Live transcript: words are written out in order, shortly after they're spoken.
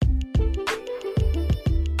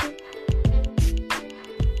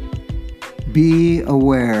Be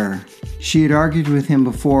aware. She had argued with him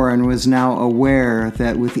before and was now aware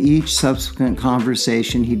that with each subsequent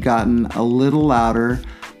conversation, he'd gotten a little louder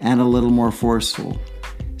and a little more forceful.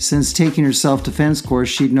 Since taking her self-defense course,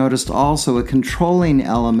 she'd noticed also a controlling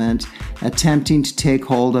element attempting to take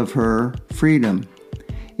hold of her freedom.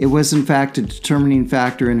 It was in fact a determining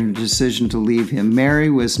factor in her decision to leave him. Mary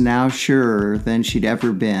was now surer than she'd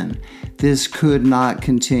ever been. This could not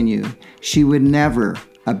continue. She would never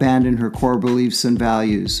abandon her core beliefs and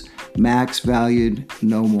values. Max valued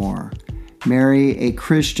no more. Mary, a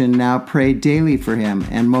Christian, now prayed daily for him,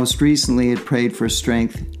 and most recently had prayed for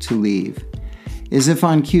strength to leave. As if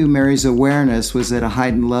on cue, Mary's awareness was at a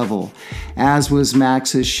heightened level, as was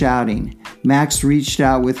Max's shouting. Max reached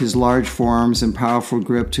out with his large forearms and powerful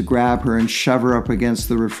grip to grab her and shove her up against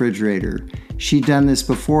the refrigerator. She'd done this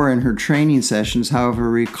before in her training sessions, however,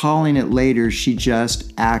 recalling it later, she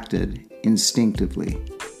just acted instinctively.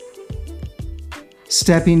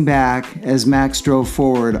 Stepping back as Max drove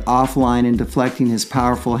forward, offline and deflecting his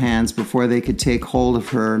powerful hands before they could take hold of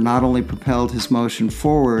her, not only propelled his motion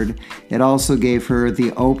forward, it also gave her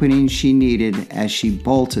the opening she needed as she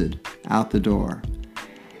bolted out the door.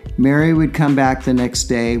 Mary would come back the next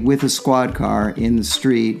day with a squad car in the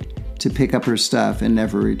street to pick up her stuff and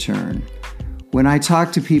never return. When I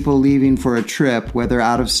talk to people leaving for a trip, whether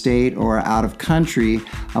out of state or out of country,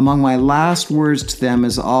 among my last words to them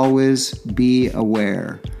is always, be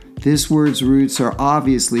aware. This word's roots are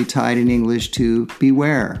obviously tied in English to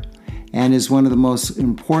beware, and is one of the most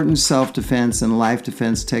important self-defense and life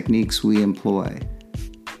defense techniques we employ.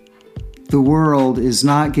 The world is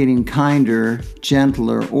not getting kinder,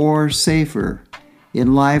 gentler, or safer.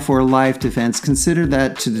 In life or life defense, consider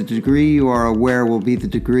that to the degree you are aware will be the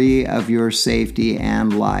degree of your safety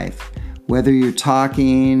and life. Whether you're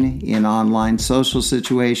talking in online social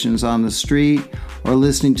situations on the street or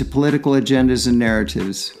listening to political agendas and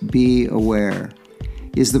narratives, be aware.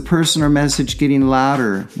 Is the person or message getting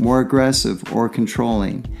louder, more aggressive, or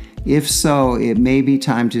controlling? If so, it may be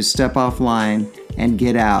time to step offline and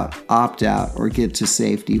get out, opt out, or get to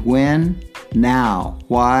safety. When? Now.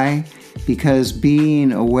 Why? Because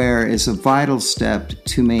being aware is a vital step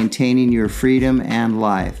to maintaining your freedom and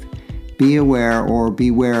life. Be aware or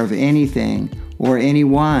beware of anything or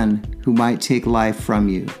anyone who might take life from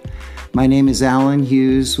you. My name is Alan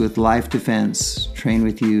Hughes with Life Defense. Train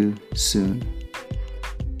with you soon.